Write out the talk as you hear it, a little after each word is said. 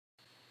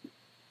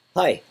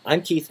Hi,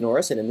 I'm Keith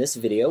Norris, and in this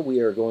video we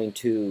are going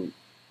to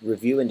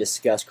review and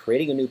discuss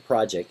creating a new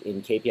project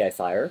in KPI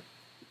Fire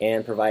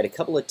and provide a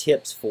couple of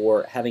tips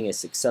for having a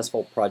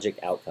successful project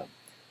outcome.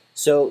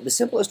 So the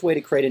simplest way to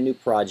create a new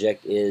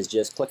project is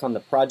just click on the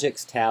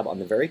Projects tab on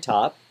the very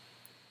top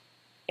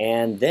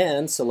and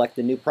then select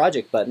the New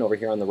Project button over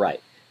here on the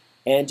right.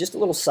 And just a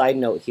little side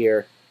note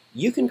here,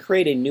 you can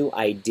create a new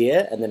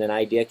idea and then an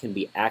idea can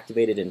be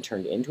activated and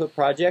turned into a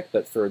project,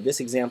 but for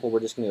this example we're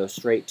just going to go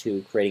straight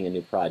to creating a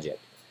new project.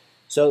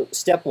 So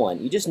step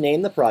one, you just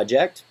name the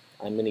project.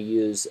 I'm going to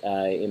use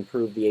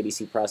improve the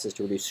ABC process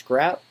to reduce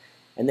scrap,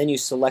 and then you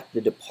select the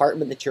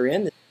department that you're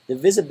in. The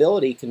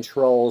visibility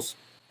controls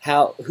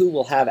who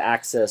will have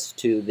access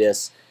to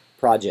this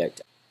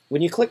project.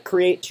 When you click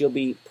create, you'll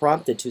be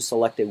prompted to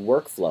select a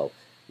workflow.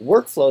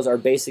 Workflows are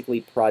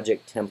basically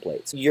project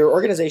templates. Your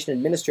organization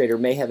administrator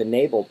may have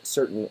enabled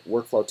certain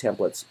workflow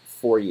templates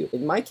for you.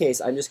 In my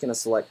case, I'm just going to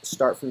select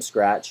start from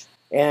scratch,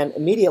 and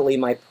immediately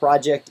my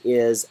project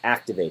is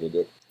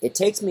activated. It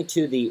takes me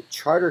to the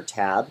Charter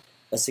tab.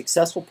 A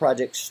successful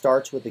project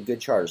starts with a good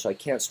charter, so I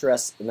can't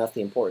stress enough the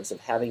importance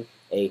of having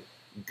a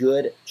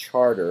good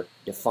charter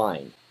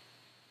defined.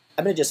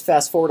 I'm going to just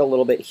fast forward a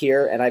little bit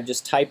here, and I've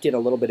just typed in a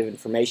little bit of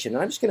information,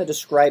 and I'm just going to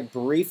describe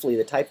briefly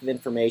the type of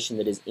information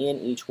that is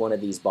in each one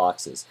of these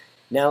boxes.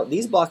 Now,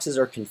 these boxes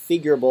are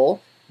configurable.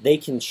 They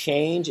can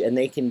change, and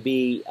they can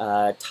be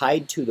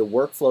tied to the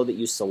workflow that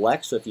you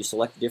select. So if you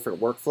select a different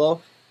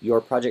workflow, your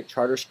project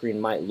charter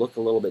screen might look a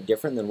little bit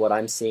different than what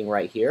I'm seeing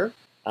right here.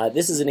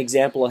 This is an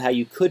example of how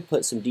you could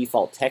put some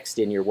default text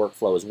in your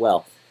workflow as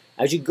well.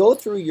 As you go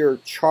through your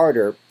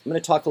charter, I'm going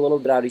to talk a little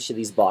bit about each of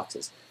these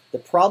boxes. The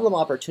problem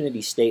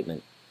opportunity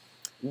statement.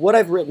 What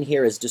I've written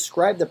here is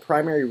describe the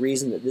primary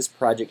reason that this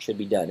project should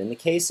be done. In the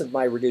case of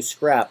my reduced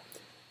scrap,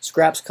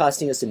 scrap's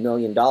costing us $1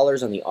 million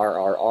on the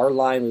RRR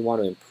line. We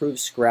want to improve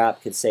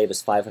scrap, could save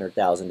us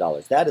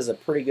 $500,000. That is a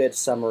pretty good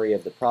summary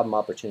of the problem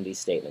opportunity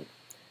statement.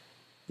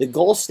 The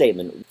goal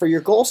statement. For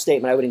your goal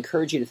statement, I would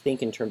encourage you to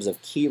think in terms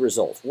of key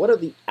results. What are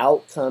the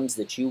outcomes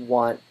that you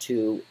want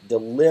to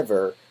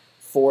deliver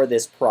for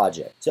this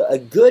project? So a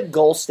good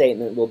goal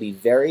statement will be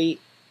very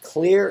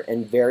clear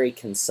and very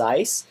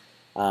concise.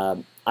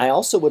 I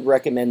also would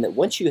recommend that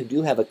once you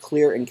do have a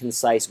clear and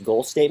concise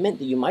goal statement,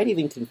 that you might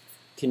even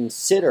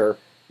consider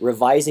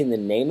revising the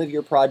name of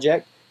your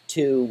project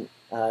to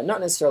not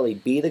necessarily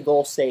be the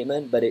goal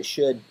statement, but it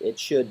should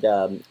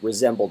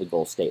resemble the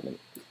goal statement.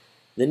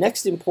 The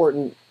next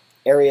important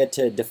area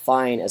to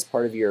define as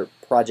part of your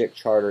project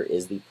charter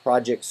is the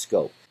project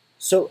scope.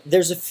 So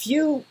there's a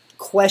few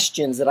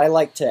questions that I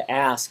like to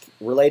ask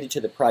related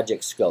to the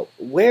project scope.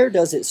 Where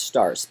does it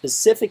start?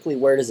 Specifically,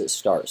 where does it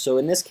start? So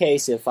in this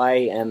case, if I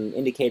am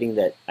indicating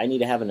that I need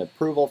to have an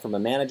approval from a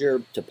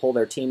manager to pull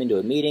their team into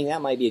a meeting,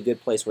 that might be a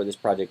good place where this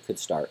project could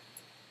start.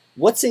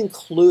 What's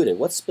included?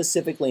 What's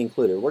specifically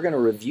included? We're going to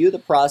review the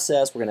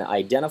process. We're going to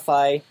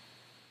identify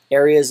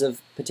areas of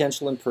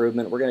potential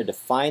improvement. We're going to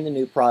define the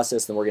new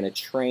process, and we're going to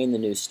train the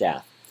new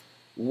staff.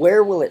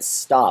 Where will it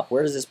stop?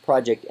 Where does this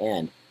project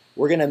end?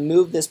 We're going to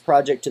move this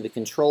project to the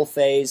control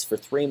phase for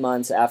 3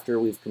 months after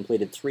we've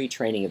completed 3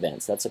 training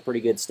events. That's a pretty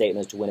good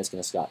statement as to when it's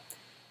going to stop.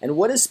 And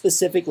what is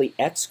specifically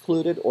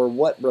excluded, or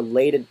what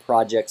related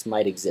projects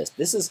might exist?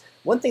 This is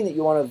one thing that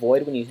you want to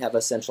avoid when you have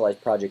a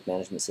centralized project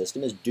management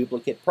system is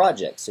duplicate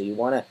projects. So you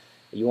want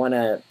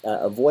to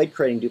avoid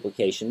creating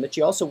duplication, but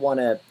you also want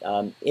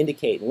to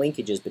indicate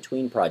linkages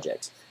between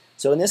projects.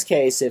 So in this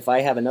case, if I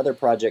have another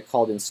project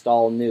called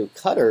Install New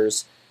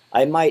Cutters,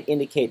 I might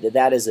indicate that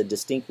that is a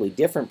distinctly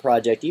different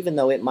project, even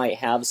though it might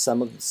have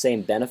some of the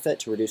same benefit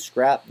to reduce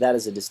scrap. That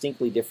is a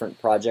distinctly different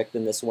project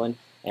than this one,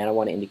 and I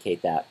want to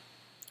indicate that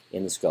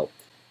in the scope.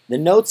 The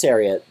notes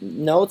area.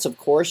 Notes, of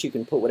course, you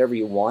can put whatever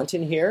you want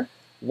in here.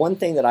 One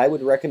thing that I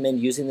would recommend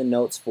using the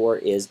notes for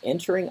is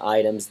entering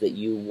items that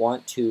you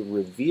want to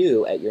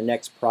review at your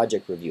next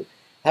project review.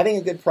 Having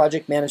a good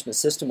project management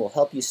system will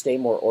help you stay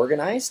more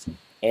organized,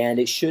 and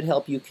it should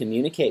help you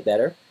communicate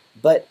better.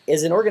 But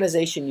as an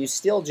organization, you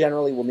still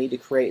generally will need to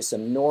create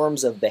some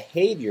norms of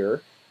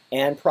behavior,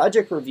 and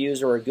project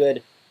reviews are a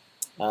good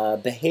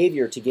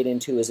behavior to get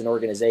into as an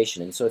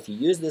organization. And so if you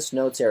use this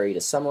notes area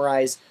to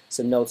summarize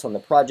some notes on the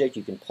project,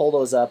 you can pull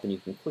those up and you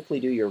can quickly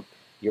do your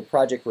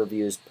project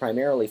reviews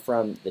primarily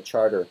from the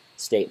charter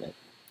statement.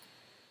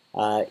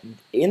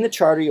 In the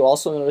charter, you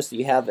also notice that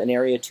you have an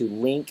area to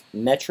link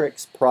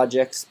metrics,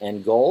 projects,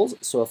 and goals.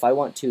 So if I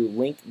want to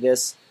link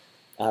this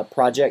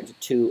project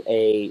to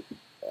a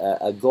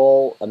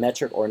goal, a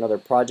metric, or another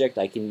project,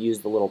 I can use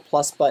the little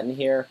plus button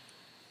here,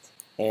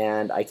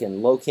 and I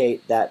can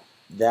locate that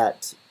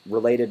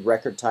related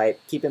record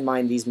type. Keep in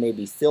mind these may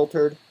be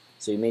filtered,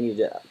 so you may need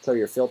to clear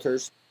your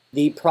filters.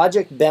 The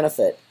project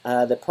benefit.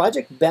 The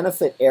project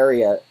benefit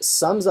area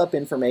sums up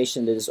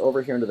information that is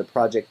over here under the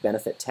project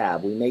benefit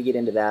tab. We may get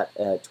into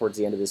that towards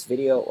the end of this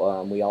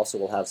video. We also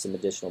will have some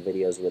additional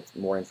videos with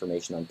more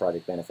information on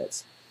project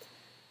benefits.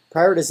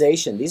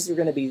 Prioritization. These are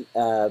going to be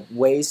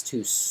ways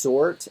to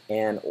sort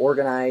and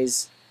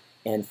organize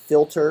and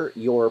filter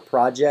your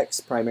projects,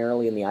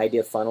 primarily in the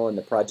idea funnel and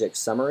the project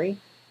summary.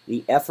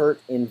 the effort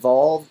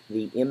involved,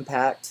 the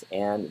impact,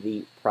 and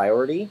the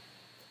priority.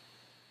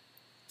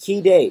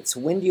 Key dates.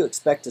 When do you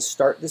expect to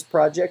start this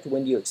project?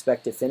 When do you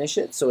expect to finish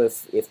it? So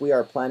if we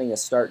are planning a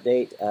start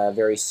date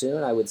very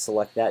soon, I would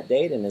select that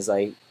date.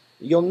 And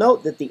you'll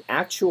note that the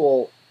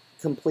actual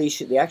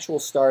completion, the actual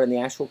start and the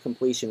actual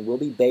completion will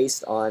be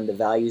based on the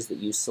values that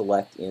you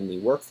select in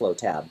the workflow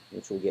tab,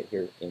 which we'll get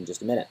here in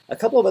just a minute. A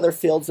couple of other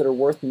fields that are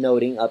worth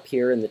noting up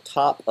here in the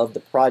top of the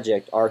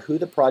project are who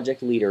the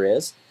project leader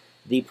is.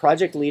 The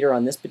project leader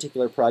on this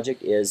particular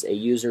project is a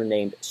user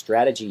named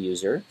Strategy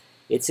User.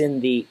 It's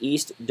in the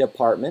East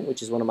department,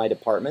 which is one of my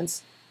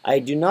departments. I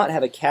do not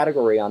have a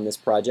category on this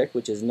project,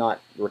 which is not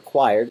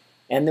required.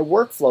 And the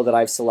workflow that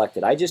I've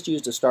selected, I just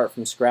used a start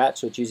from scratch,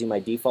 so it's using my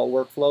default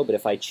workflow, but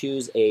if I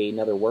choose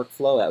another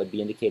workflow, that would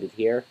be indicated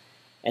here.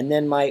 And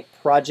then my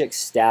project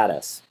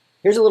status.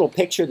 Here's a little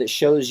picture that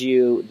shows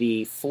you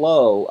the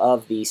flow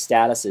of the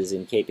statuses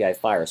in KPI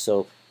Fire.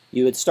 So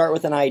you would start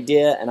with an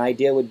idea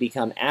would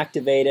become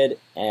activated,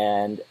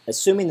 and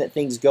assuming that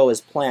things go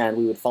as planned,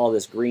 we would follow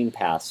this green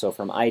path. So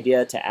from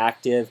idea to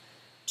active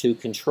to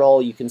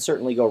control, you can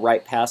certainly go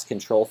right past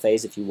control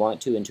phase if you want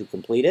to into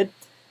completed.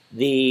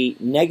 The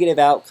negative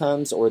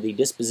outcomes or the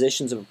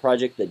dispositions of a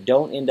project that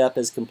don't end up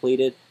as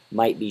completed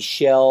might be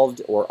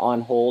shelved or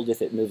on hold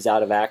if it moves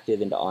out of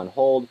active into on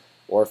hold,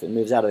 or if it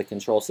moves out of the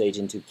control stage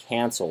into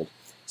canceled.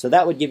 So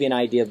that would give you an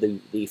idea of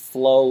the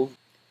flow.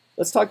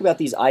 Let's talk about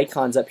these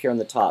icons up here on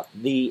the top.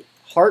 The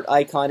heart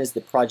icon is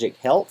the project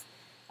health.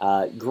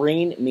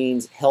 Green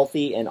means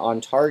healthy and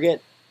on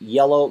target.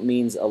 Yellow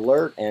means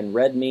alert, and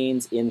red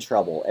means in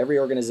trouble. Every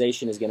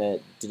organization is going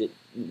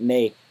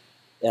to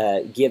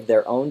give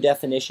their own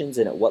definitions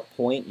and at what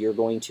point you're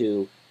going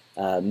to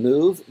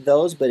move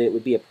those, but it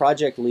would be a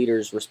project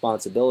leader's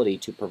responsibility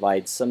to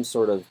provide some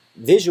sort of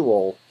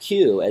visual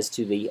cue as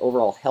to the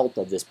overall health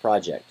of this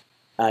project.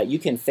 You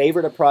can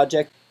favorite a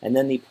project, and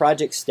then the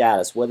project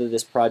status, whether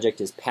this project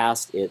is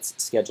past its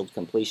scheduled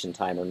completion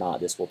time or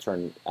not. This will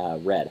turn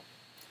red.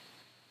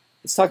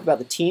 Let's talk about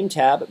the Team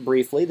tab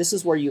briefly. This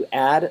is where you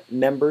add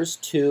members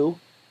to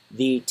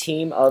the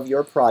team of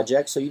your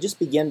project. So you just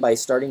begin by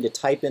starting to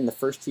type in the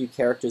first few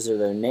characters of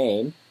their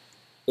name.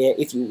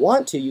 If you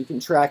want to, you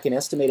can track an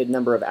estimated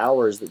number of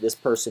hours that this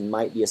person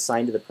might be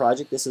assigned to the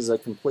project. This is a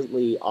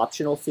completely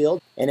optional field.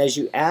 And as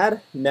you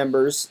add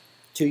members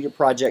to your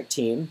project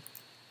team,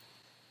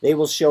 they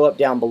will show up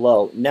down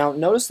below. Now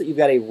notice that you've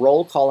got a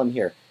role column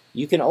here.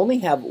 You can only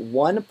have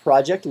one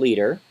project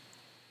leader,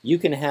 you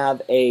can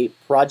have a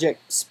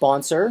project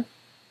sponsor,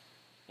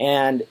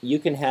 and you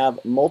can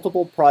have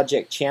multiple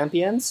project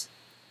champions,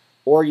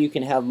 or you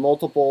can have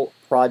multiple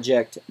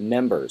project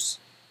members.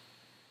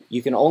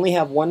 You can only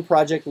have one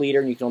project leader,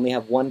 and you can only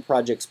have one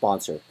project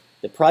sponsor.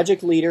 The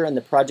project leader and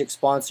the project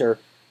sponsor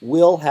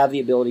will have the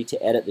ability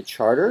to edit the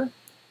charter.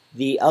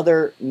 The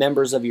other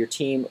members of your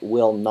team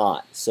will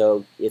not.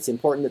 So it's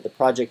important that the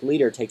project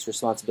leader takes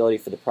responsibility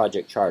for the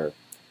project charter.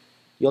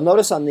 You'll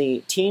notice on the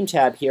Team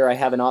tab here I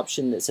have an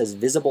option that says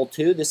Visible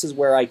To. This is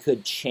where I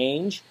could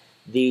change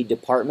the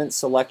department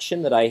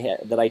selection that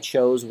I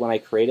chose when I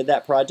created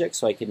that project,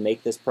 so I could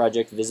make this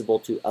project visible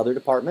to other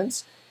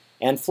departments.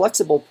 And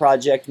Flexible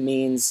Project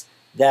means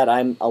that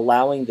I'm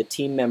allowing the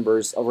team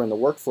members over in the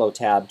Workflow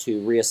tab to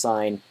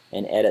reassign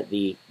and edit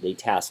the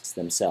tasks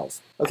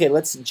themselves. Okay,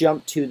 let's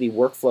jump to the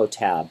Workflow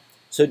tab.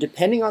 So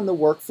depending on the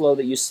workflow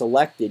that you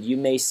selected, you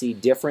may see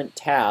different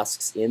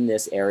tasks in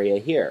this area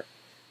here.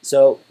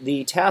 So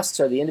the tasks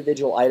are the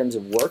individual items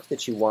of work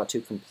that you want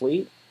to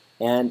complete,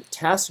 and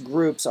task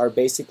groups are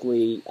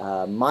basically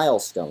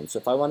milestones. So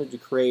if I wanted to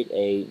create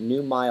a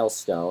new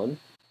milestone,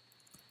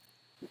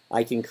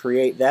 I can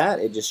create that.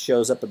 It just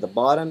shows up at the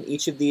bottom.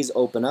 Each of these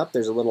open up.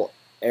 There's a little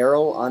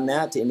arrow on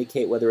that to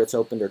indicate whether it's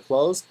opened or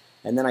closed,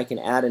 and then I can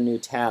add a new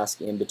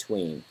task in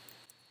between.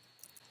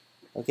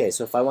 Okay,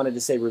 so if I wanted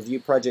to say review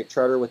project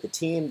charter with the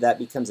team, that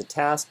becomes a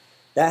task.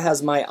 That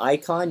has my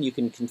icon. You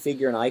can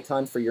configure an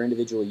icon for your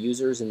individual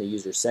users in the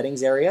user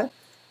settings area.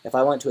 If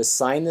I want to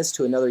assign this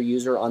to another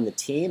user on the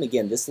team,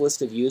 again, this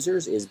list of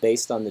users is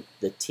based on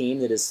the team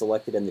that is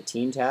selected in the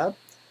Team tab.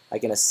 I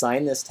can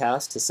assign this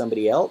task to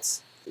somebody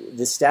else.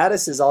 The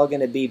status is all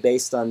going to be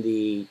based on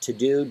the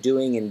to-do,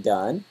 doing, and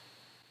done.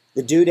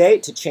 The due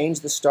date, to change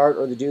the start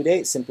or the due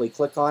date, simply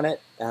click on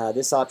it.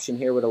 This option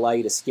here would allow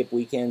you to skip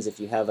weekends if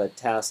you have a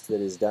task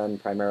that is done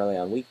primarily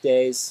on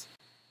weekdays.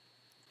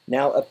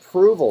 Now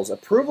approvals.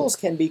 Approvals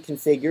can be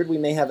configured. We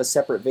may have a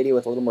separate video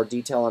with a little more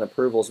detail on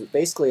approvals, but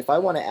basically if I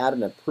want to add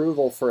an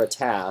approval for a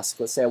task,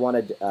 let's say I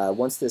wanted,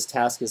 once this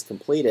task is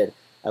completed,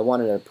 I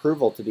want an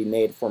approval to be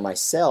made for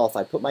myself.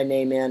 I put my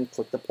name in,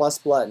 click the plus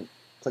button,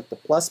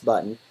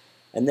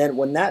 and then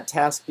when that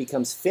task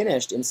becomes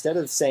finished, instead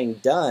of saying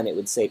done, it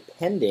would say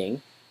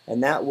pending,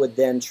 and that would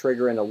then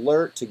trigger an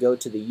alert to go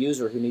to the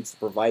user who needs to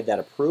provide that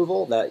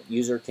approval. That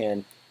user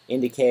can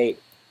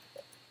indicate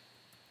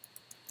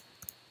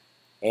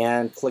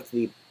and click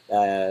the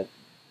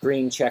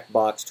green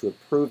checkbox to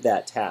approve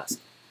that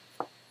task.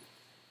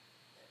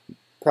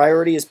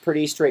 Priority is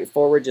pretty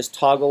straightforward. Just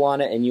toggle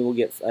on it and you will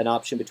get an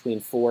option between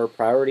 4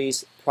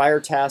 priorities. Prior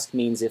task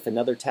means if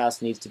another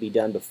task needs to be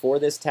done before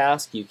this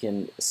task, you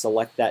can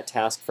select that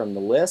task from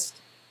the list.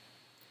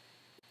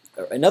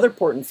 Another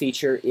important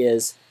feature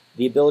is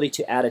the ability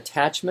to add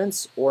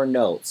attachments or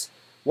notes.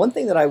 One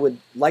thing that I would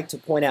like to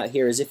point out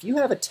here is if you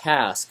have a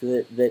task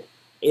that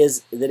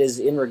is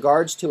in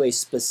regards to a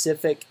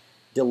specific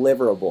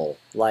deliverable,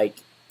 like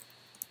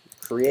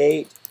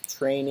create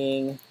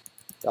training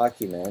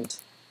document.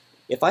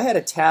 If I had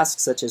a task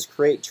such as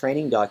create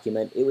training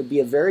document, it would be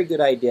a very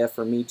good idea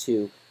for me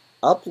to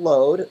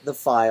upload the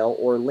file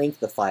or link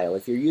the file.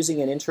 If you're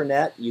using an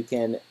intranet, you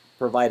can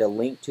provide a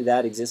link to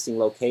that existing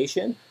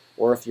location,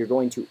 or if you're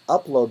going to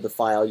upload the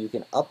file, you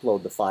can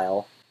upload the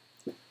file.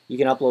 You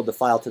can upload the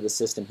file to the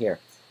system here.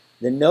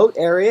 The note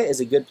area is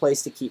a good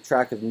place to keep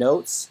track of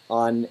notes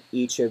on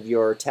each of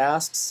your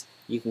tasks.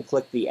 You can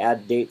click the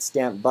Add Date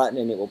Stamp button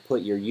and it will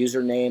put your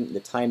username, the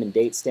time and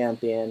date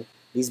stamp in.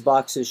 These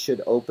boxes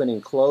should open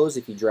and close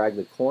if you drag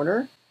the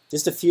corner.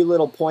 Just a few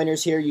little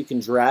pointers here. You can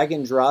drag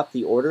and drop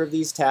the order of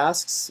these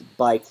tasks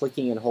by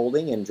clicking and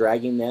holding and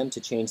dragging them to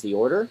change the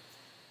order.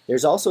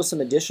 There's also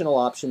some additional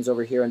options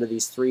over here under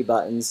these 3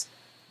 buttons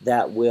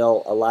that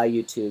will allow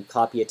you to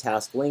copy a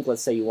task link.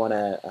 Let's say you want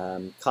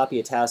to copy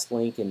a task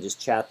link and just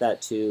chat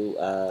that to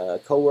a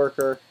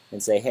coworker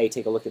and say, hey,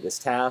 take a look at this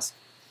task.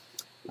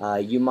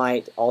 You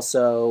might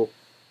also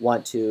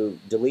want to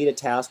delete a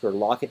task or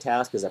lock a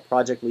task. As a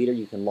project leader,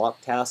 you can lock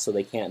tasks so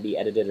they can't be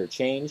edited or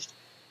changed.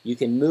 You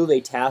can move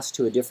a task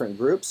to a different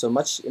group, so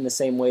much in the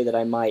same way that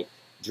I might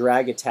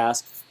drag a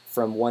task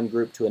from one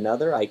group to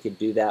another, I could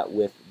do that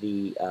with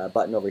the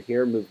button over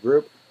here, Move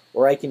Group,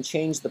 or I can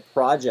change the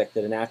project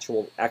that an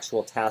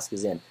actual task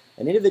is in.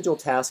 An individual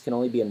task can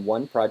only be in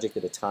one project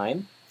at a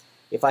time.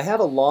 If I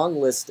have a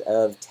long list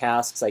of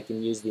tasks, I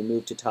can use the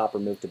Move to Top or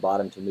Move to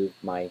Bottom to move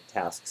my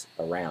tasks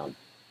around.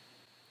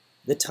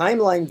 The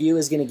timeline view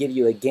is going to give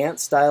you a Gantt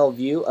style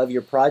view of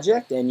your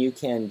project, and you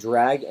can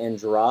drag and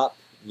drop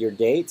your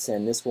dates,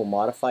 and this will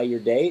modify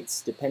your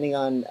dates. Depending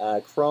on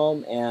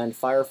Chrome and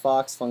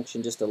Firefox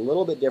function just a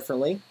little bit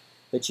differently,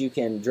 but you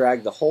can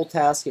drag the whole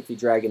task. If you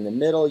drag in the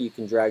middle, you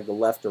can drag the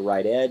left or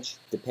right edge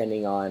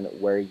depending on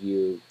where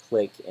you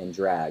click and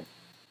drag.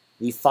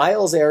 The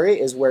files area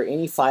is where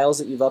any files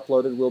that you've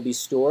uploaded will be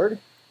stored.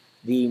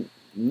 The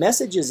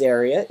messages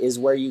area is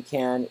where you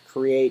can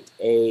create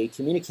a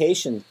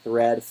communication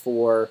thread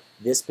for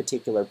this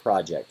particular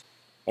project.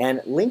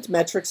 And linked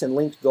metrics and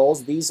linked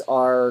goals, these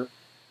are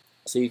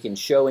so you can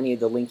show any of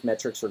the linked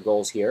metrics or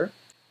goals here.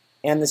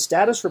 And the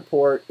status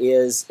report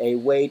is a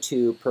way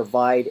to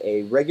provide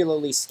a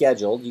regularly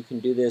scheduled, you can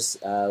do this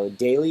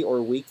daily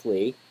or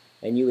weekly,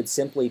 and you would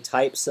simply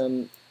type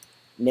some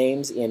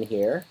names in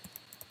here.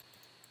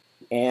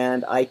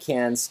 And I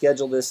can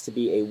schedule this to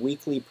be a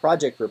weekly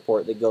project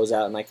report that goes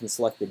out, and I can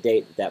select the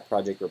date that that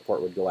project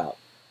report would go out.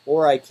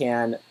 Or I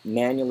can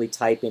manually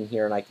type in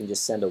here and I can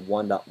just send a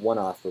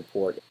one-off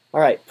report.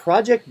 Alright,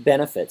 project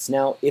benefits.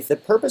 Now, if the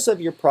purpose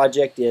of your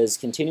project is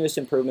continuous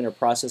improvement or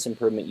process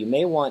improvement, you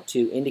may want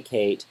to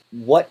indicate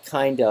what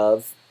kind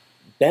of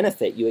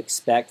benefit you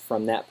expect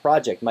from that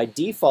project. By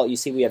default, you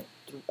see we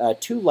have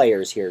 2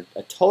 layers here,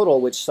 a total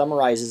which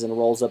summarizes and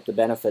rolls up the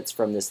benefits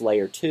from this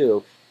layer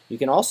 2. You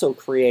can also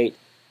create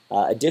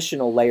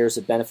additional layers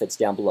of benefits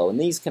down below, and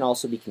these can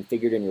also be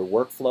configured in your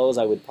workflows.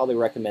 I would probably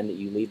recommend that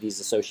you leave these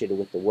associated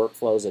with the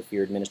workflows if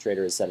your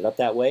administrator has set it up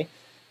that way.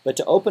 But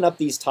to open up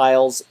these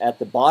tiles at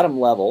the bottom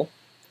level,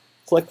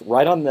 click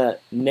right on the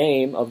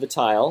name of the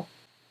tile,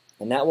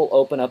 and that will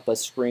open up a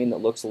screen that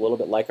looks a little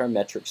bit like our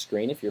metric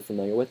screen if you're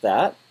familiar with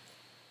that.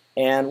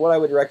 And what I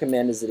would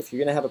recommend is that if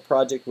you're going to have a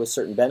project with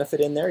certain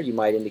benefit in there, you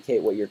might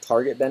indicate what your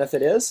target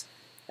benefit is,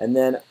 and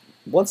then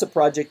once a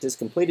project is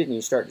completed and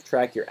you start to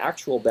track your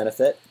actual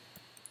benefit,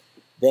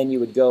 then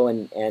you would go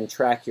and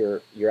track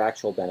your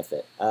actual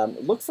benefit.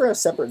 Look for a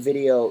separate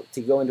video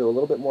to go into a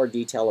little bit more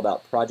detail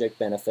about project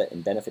benefit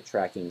and benefit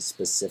tracking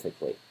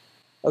specifically.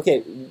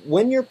 Okay,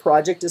 when your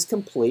project is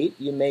complete,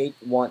 you may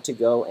want to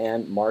go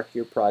and mark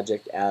your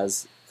project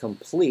as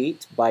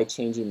complete by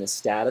changing the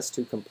status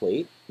to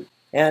complete.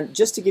 And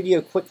just to give you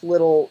a quick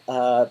little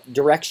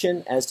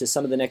direction as to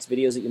some of the next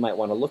videos that you might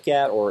want to look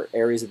at or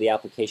areas of the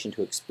application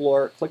to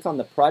explore, click on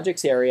the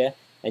projects area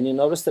and you'll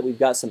notice that we've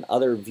got some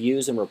other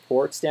views and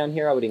reports down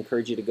here. I would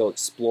encourage you to go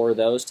explore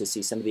those to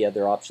see some of the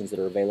other options that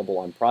are available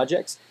on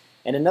projects.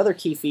 And another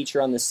key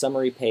feature on this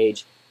summary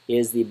page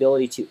is the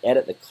ability to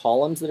edit the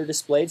columns that are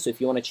displayed. So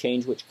if you want to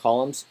change which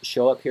columns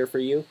show up here for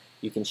you,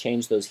 you can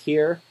change those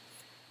here.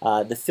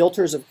 The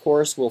filters, of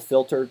course, will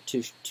filter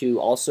to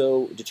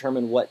also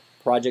determine what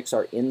projects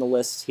are in the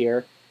lists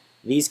here.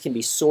 These can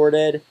be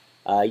sorted.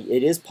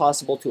 It is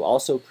possible to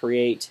also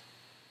create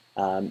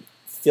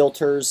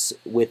filters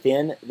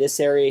within this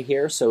area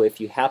here. So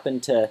if you happen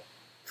to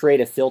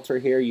create a filter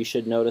here, you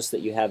should notice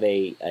that you have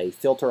a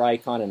filter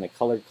icon and a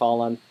colored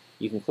column.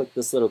 You can click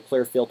this little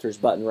Clear Filters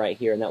button right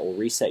here and that will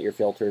reset your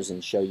filters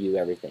and show you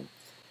everything.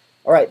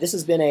 All right, this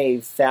has been a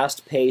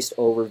fast-paced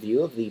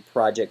overview of the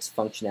project's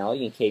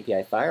functionality in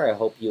KPI Fire. I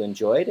hope you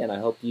enjoyed, and I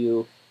hope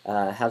you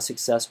have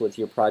success with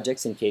your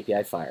projects in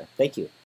KPI Fire. Thank you.